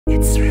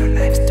It's real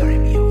life story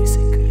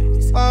music.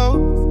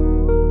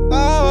 Oh,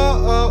 oh,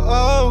 oh,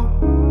 oh,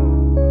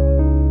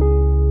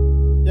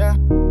 yeah.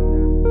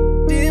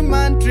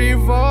 T.MAN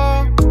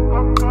Trevor.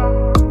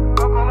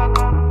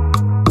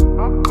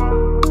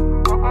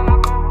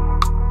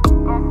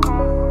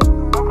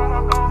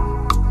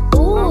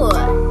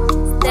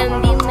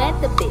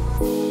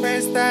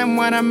 First time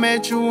when I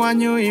met you, I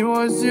knew it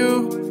was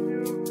you.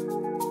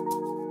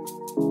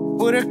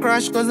 Put a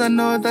crush cause I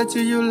know that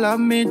you love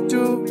me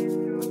too.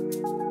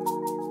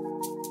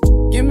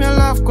 Give me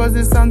love cause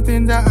it's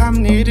something that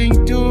I'm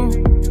needing too.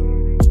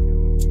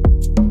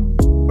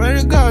 Pray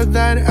to God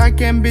that I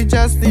can be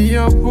just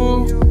your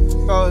boo.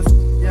 Cause,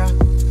 yeah,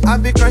 I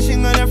be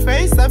crushing on your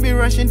face, I be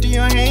rushing to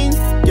your hands.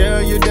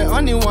 Girl, you're the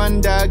only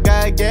one that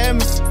God gave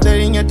me.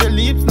 Staring at your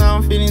lips, now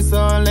I'm feeling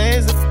so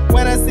lazy.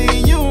 When I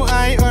see you,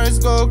 I always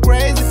go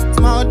crazy.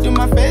 Smile to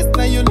my face,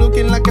 now you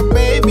looking like a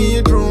baby.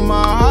 You drew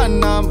my heart,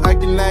 now I'm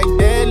acting like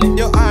daily.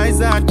 Your eyes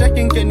are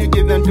tracking, can you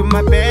give them to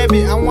my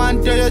baby? I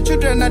want all your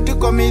children not to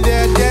call me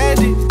their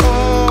daddy.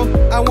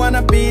 Oh, I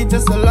wanna be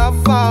just a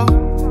lover.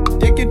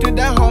 Take you to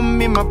the home,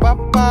 me my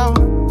papa.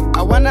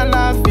 I wanna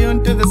love you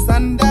until the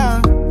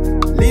sundown.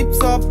 Lips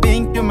so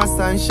pink, you're my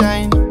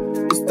sunshine.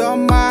 You stole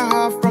my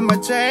heart from my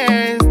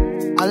chest.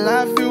 I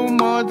love you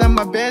more than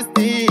my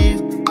besties.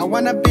 I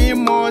wanna be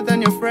more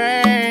than your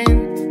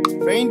friend.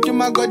 Praying to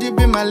my God, you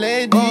be my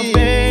lady. Oh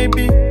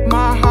baby,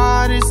 my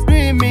heart is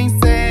screaming,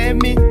 save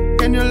me.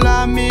 Can you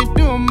love me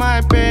to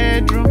my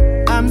bedroom?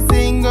 I'm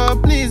single,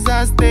 please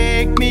just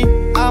take me.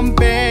 I'm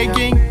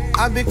begging.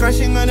 I be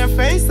crushing on your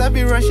face, I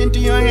be rushing to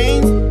your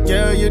hands.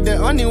 Girl, you're the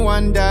only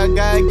one that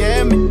God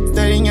gave me.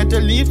 Staring at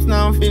your lips,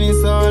 now I'm feeling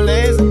so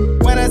lazy.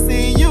 When I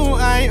see you,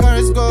 I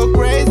always go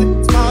crazy.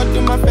 Smile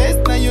to my face,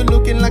 now you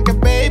looking like a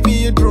baby.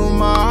 You drew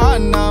my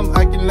heart, now I'm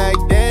acting like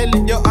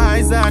daily. Your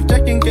eyes are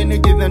tracking, can you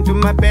give them to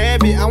my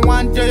baby? I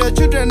want all your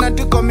children not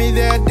to call me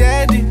their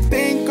daddy.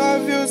 Think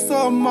of you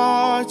so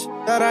much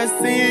that I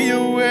see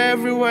you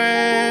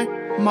everywhere.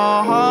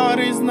 My heart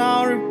is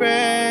now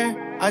repaired.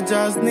 I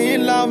just need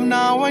love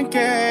now and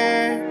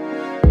care.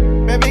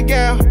 Baby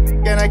girl,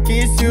 can I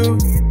kiss you?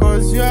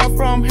 Cause you are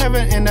from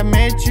heaven and I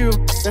met you.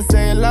 They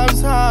say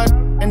love's hard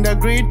and I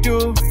agree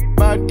to.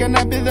 But can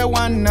I be the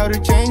one now to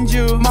change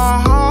you? My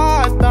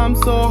heart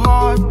thumps so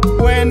hard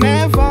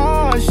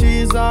whenever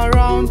she's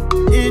around.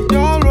 It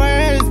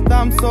always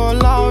thumps so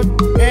loud.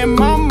 In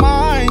my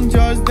mind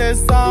just the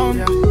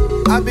sound.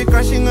 I be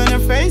crushing on your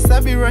face, I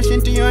be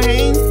rushing to your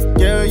hands.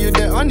 Girl, you're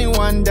the only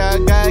one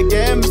that God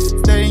gave me.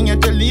 Staring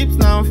at your lips,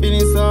 now I'm feeling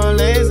so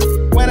lazy.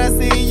 When I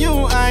see you,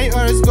 I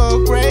always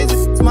go crazy.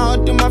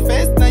 Smile to my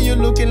face, now you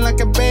looking like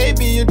a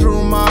baby. You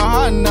drew my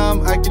heart, now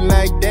I'm acting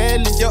like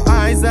daily. Your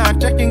eyes are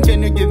tracking,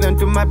 can you give them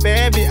to my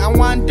baby? I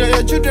want all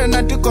your children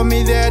not to call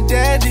me their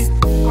daddy.